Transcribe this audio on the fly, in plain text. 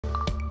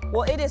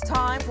Well, it is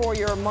time for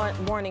your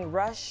morning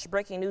rush.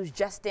 Breaking news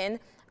just in.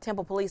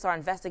 Temple police are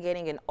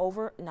investigating an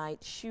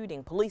overnight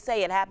shooting. Police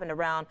say it happened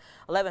around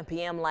 11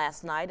 p.m.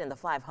 last night in the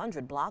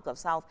 500 block of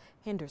South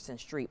Henderson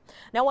Street.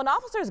 Now, when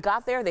officers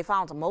got there, they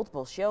found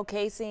multiple shell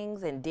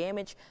casings and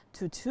damage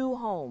to 2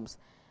 homes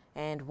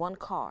and 1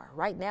 car.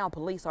 Right now,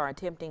 police are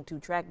attempting to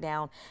track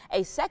down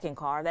a second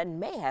car that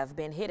may have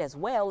been hit as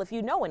well. If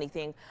you know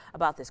anything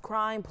about this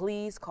crime,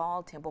 please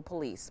call Temple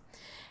Police.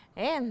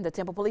 And the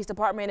Temple Police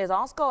Department is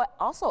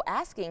also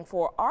asking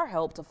for our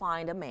help to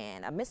find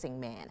a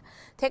missing man.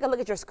 Take a look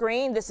at your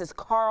screen. This is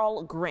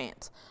Carl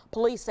Grant.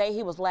 Police say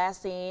he was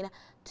last seen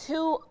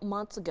 2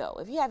 months ago.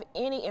 If you have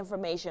any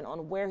information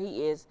on where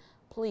he is,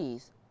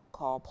 please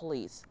call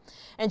police.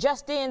 And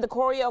just in, the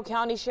Corio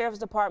County Sheriff's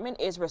Department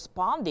is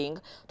responding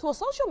to a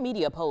social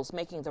media post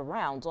making the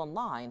rounds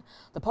online.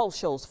 The post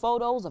shows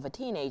photos of a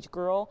teenage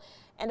girl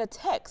and a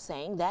text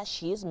saying that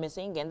she is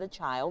missing and the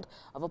child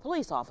of a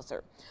police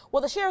officer.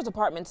 Well, the Sheriff's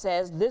Department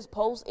says this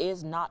post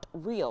is not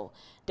real.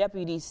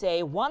 Deputies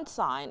say one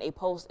sign a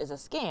post is a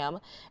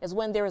scam is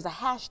when there is a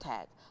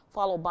hashtag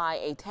followed by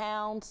a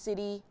town,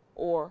 city,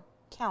 or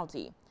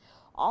county.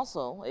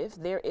 Also, if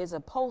there is a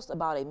post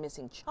about a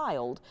missing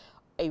child,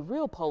 a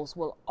real post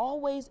will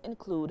always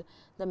include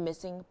the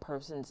missing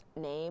person's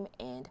name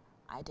and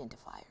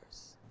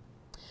identifiers.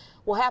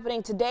 Well,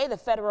 happening today, the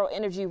Federal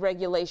Energy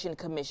Regulation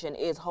Commission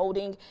is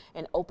holding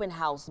an open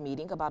house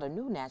meeting about a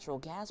new natural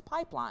gas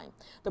pipeline.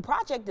 The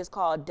project is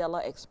called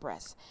Dela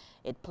Express.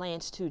 It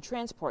plans to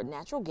transport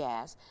natural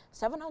gas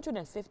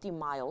 750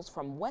 miles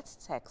from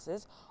West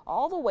Texas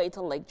all the way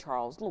to Lake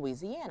Charles,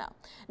 Louisiana.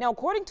 Now,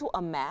 according to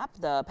a map,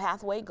 the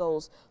pathway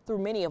goes through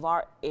many of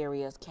our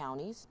area's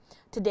counties.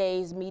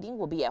 Today's meeting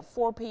will be at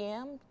 4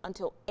 p.m.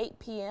 until 8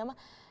 p.m.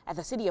 at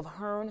the City of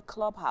Hearne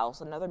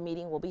Clubhouse. Another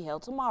meeting will be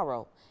held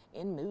tomorrow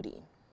in Moody.